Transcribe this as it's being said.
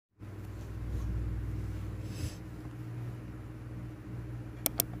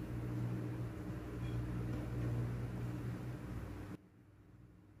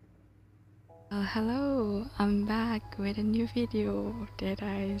Hello, I'm back with a new video that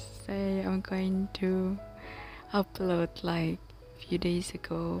I say I'm going to upload like a few days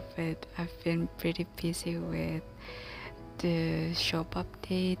ago, but I've been pretty busy with the shop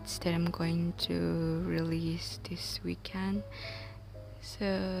updates that I'm going to release this weekend.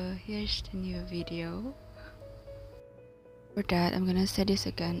 So here's the new video. For that, I'm gonna say this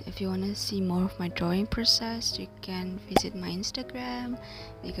again. If you wanna see more of my drawing process, you can visit my Instagram,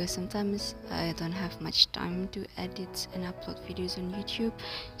 because sometimes I don't have much time to edit and upload videos on YouTube,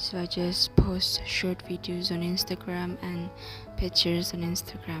 so I just post short videos on Instagram and pictures on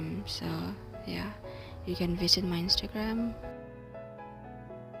Instagram. So yeah, you can visit my Instagram.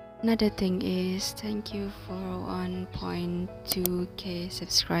 Another thing is, thank you for 1.2k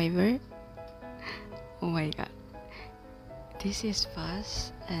subscriber. Oh my god, this is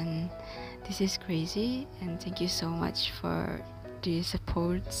fast and this is crazy, and thank you so much for the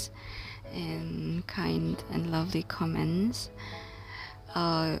supports and kind and lovely comments.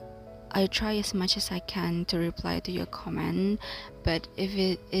 I try as much as I can to reply to your comment, but if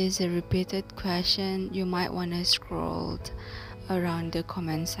it is a repeated question, you might want to scroll around the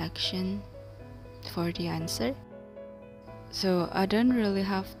comment section for the answer. So I don't really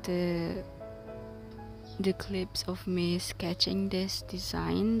have the clips of me sketching these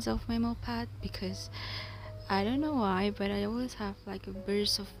designs of memo pad, because I don't know why, but I always have like a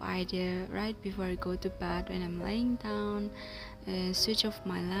burst of idea right before I go to bed when I'm laying down, switch off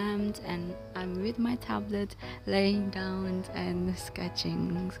my lamp and I'm with my tablet laying down and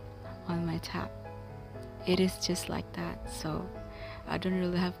sketching on my tab. It is just like that, so I don't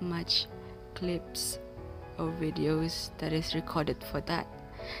really have much clips or videos that is recorded for that,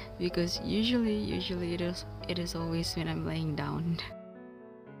 because usually it is always when I'm laying down.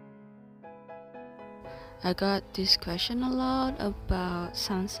 I got this question a lot about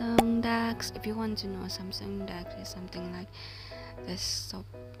Samsung DeX. If you want to know, Samsung DeX is something like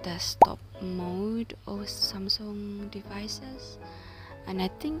desktop mode of Samsung devices, and I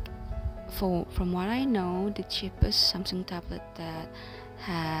think from what I know, the cheapest Samsung tablet that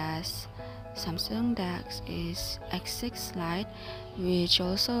has Samsung DeX is X6 Lite, which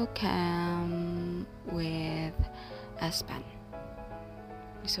also came with S Pen.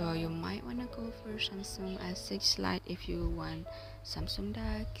 So you might wanna go for Samsung S6 Lite if you want Samsung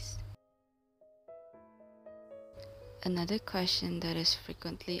DeX. Another question that is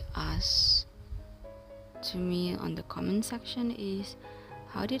frequently asked to me on the comment section is,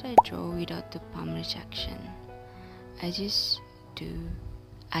 how did I draw without the palm rejection? I just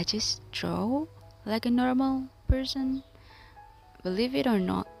draw like a normal person. Believe it or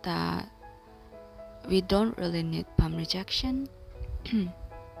not that we don't really need palm rejection.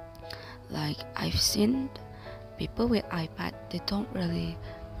 Like, I've seen people with iPad, they don't really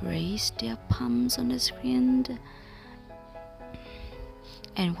raise their palms on the screen.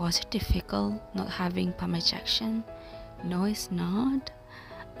 And was it difficult not having palm rejection? No, it's not.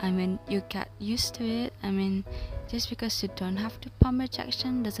 I mean, you get used to it. I mean, just because you don't have the palm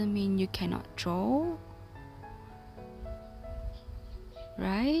rejection doesn't mean you cannot draw,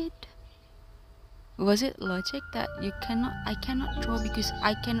 right? Was it logic that I cannot draw because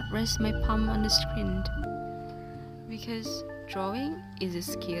I cannot raise my palm on the screen? Because drawing is a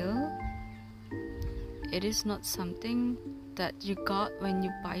skill. It is not something that you got when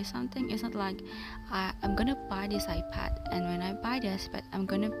you buy something. It's not like I'm gonna buy this iPad, and when I buy this iPad I'm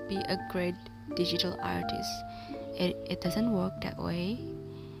gonna be a great digital artist. It doesn't work that way.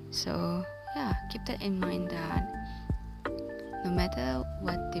 So yeah, keep that in mind, that no matter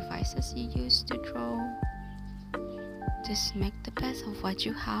what devices you use to draw, just make the best of what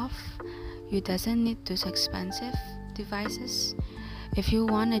you have. You doesn't need those expensive devices. If you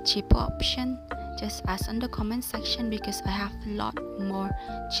want a cheaper option, just ask in the comment section, because I have a lot more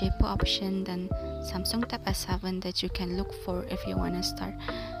cheaper option than Samsung Tab S7 that you can look for if you want to start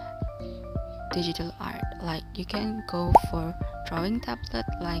digital art. Like, you can go for drawing tablet,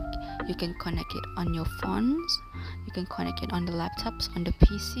 like you can connect it on your phones, you can connect it on the laptops, on the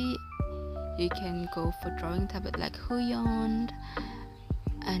PC. You can go for drawing tablet like Huion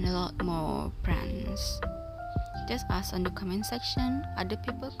and a lot more brands. Just ask on the comment section. Other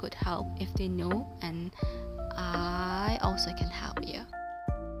people could help if they know, and I also can help you.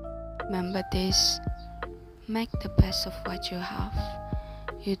 Remember this, make the best of what you have.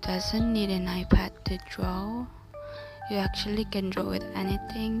 You doesn't need an iPad to draw. You actually can draw with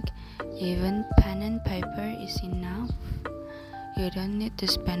anything. Even pen and paper is enough. You don't need to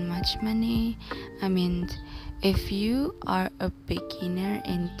spend much money. I mean, if you are a beginner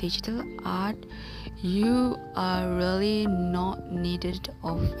in digital art, you are really not needed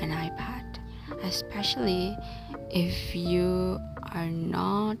of an iPad. especially if you are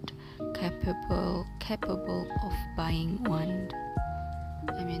not capable of buying one.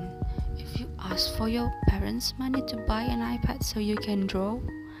 I mean, if you ask for your parents' money to buy an iPad so you can draw,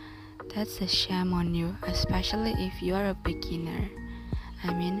 that's a shame on you, especially if you are a beginner.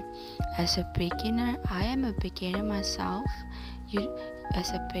 I mean, as a beginner, I am a beginner myself.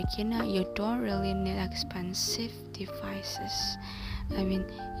 As a beginner, you don't really need expensive devices. I mean,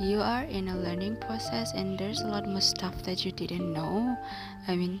 you are in a learning process and there's a lot more stuff that you didn't know.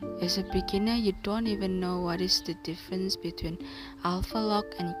 I mean, as a beginner, you don't even know what is the difference between alpha lock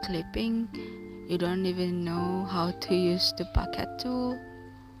and clipping. You don't even know how to use the bucket tool.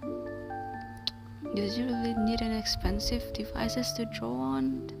 Do you really need an expensive devices to draw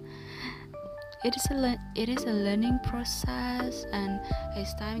on? It is a learning process, and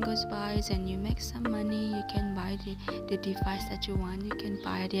as time goes by and you make some money, you can buy the device that you want. You can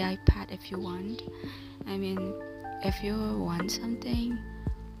buy the iPad if you want. I mean, if you want something,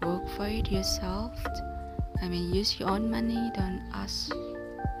 work for it yourself. I mean, use your own money. Don't ask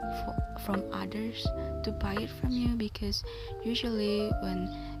from others to buy it from you, because usually when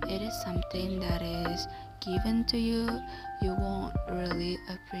it is something that is given to you, you won't really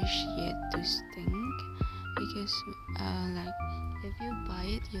appreciate those things, because like if you buy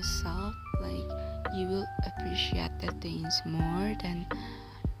it yourself, like you will appreciate the things more than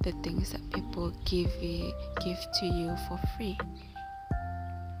the things that people give to you for free,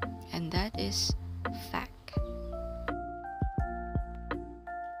 and that is fact.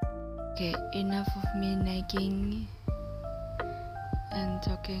 Okay, enough of me nagging and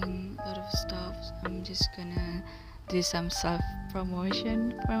talking a lot of stuff. I'm just gonna do some self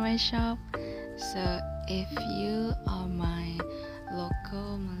promotion for my shop. So if you are my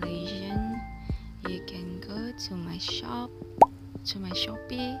local Malaysian, you can go to my shop, to my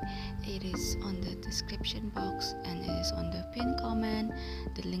Shopee. It is on the description box and it is on the pinned comment,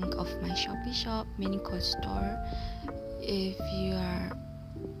 the link of my Shopee shop, mini code store. If you are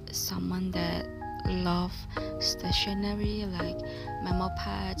someone that love stationery like memo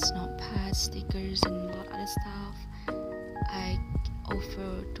pads, notepads, stickers, and a lot of other stuff, I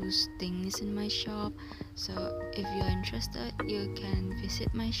offer those things in my shop. So if you're interested, you can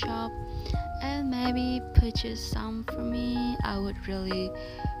visit my shop and maybe purchase some from me. I would really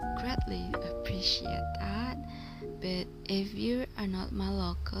greatly appreciate that. But if you are not my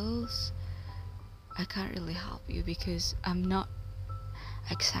locals, I can't really help you, because I'm not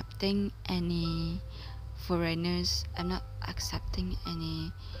accepting any foreigners. I'm not accepting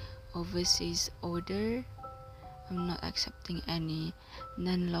any overseas order. I'm not accepting any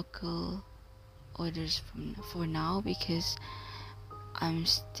non-local orders for now, because I'm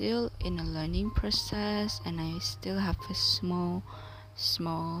still in a learning process and I still have a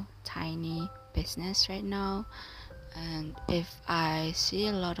small tiny business right now. And if I see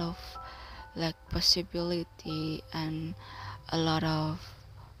a lot of like possibility and a lot of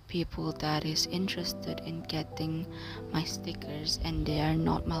people that is interested in getting my stickers and they are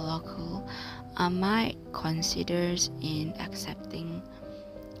not my local, I might consider in accepting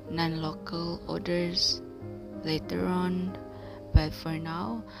non-local orders later on. But for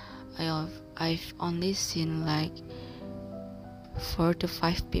now, I've only seen like 4 to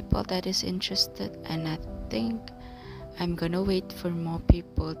 5 people that is interested, and I think I'm gonna wait for more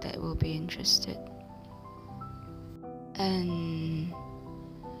people that will be interested. And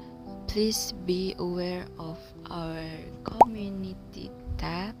please be aware of our community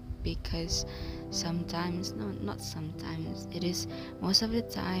tab, because sometimes, no, not sometimes, it is most of the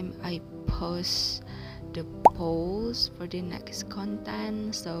time I post the polls for the next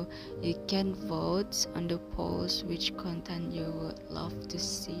content, so you can vote on the polls which content you would love to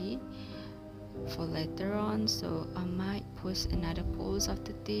see for later on. So I might post another post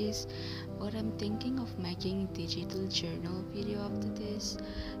after this, but I'm thinking of making digital journal video after this,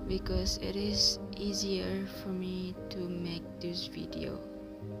 because it is easier for me to make this video.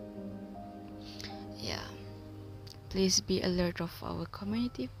 Yeah, please be alert of our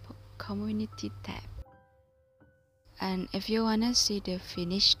community tab. And if you wanna see the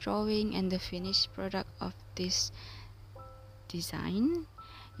finished drawing and the finished product of this design,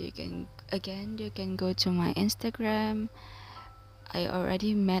 you can go to my Instagram. I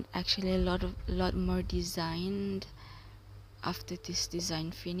already made actually a lot more designed after this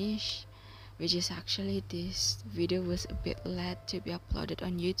design finish, which is actually this video was a bit late to be uploaded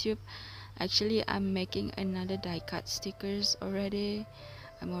on YouTube. Actually, I'm making another die cut stickers already.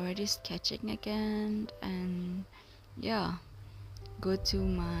 I'm already sketching again, and yeah, go to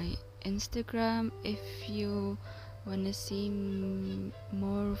my Instagram if you wanna see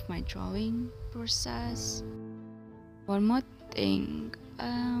more of my drawing process. One more thing,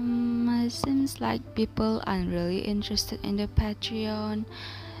 it seems like people aren't really interested in the Patreon,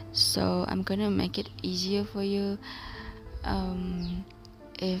 so I'm gonna make it easier for you.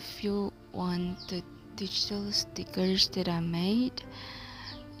 If you want the digital stickers that I made,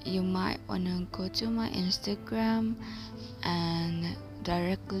 you might wanna go to my Instagram and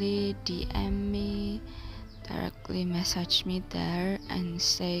directly DM me, directly message me there and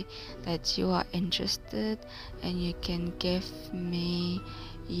say that you are interested, and you can give me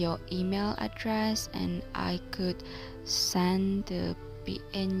your email address and I could send the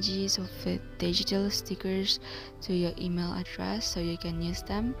PNGs of the digital stickers to your email address so you can use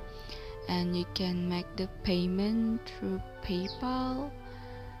them, and you can make the payment through PayPal,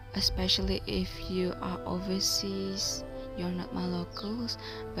 especially if you are overseas. You're not my locals,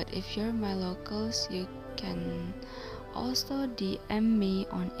 but if you're my locals, you can also DM me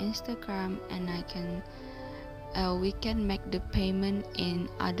on Instagram and we can make the payment in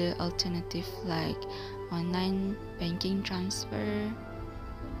other alternative like online banking transfer.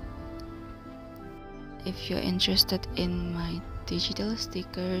 If you're interested in my digital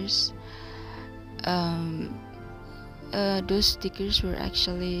stickers, those stickers were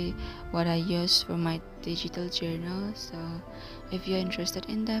actually what I used for my digital journal, so if you're interested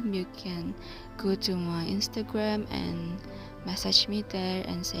in them, you can go to my Instagram and message me there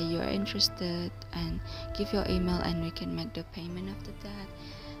and say you're interested and give your email, and we can make the payment after that.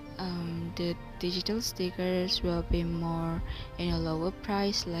 The digital stickers will be more in a lower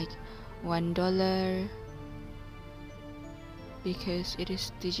price, like $1, because it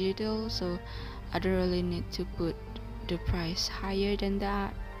is digital, so I don't really need to put the price higher than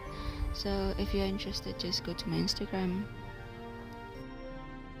that. So if you're interested, just go to my Instagram.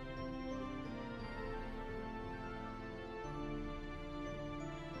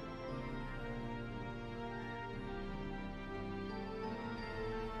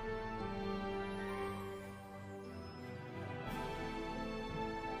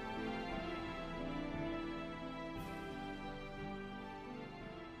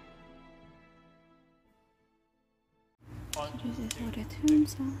 This is what it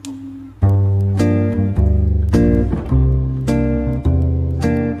turns on.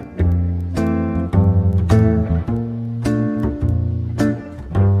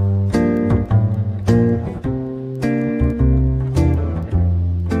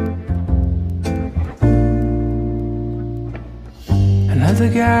 Another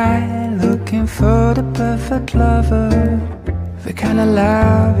guy looking for the perfect lover, the kind of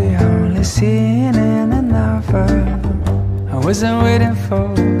love you only see in a novel. I wasn't waiting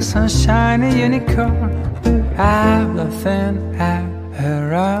for some shiny unicorn. I've nothing, I've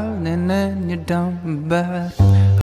her all and then you don't, but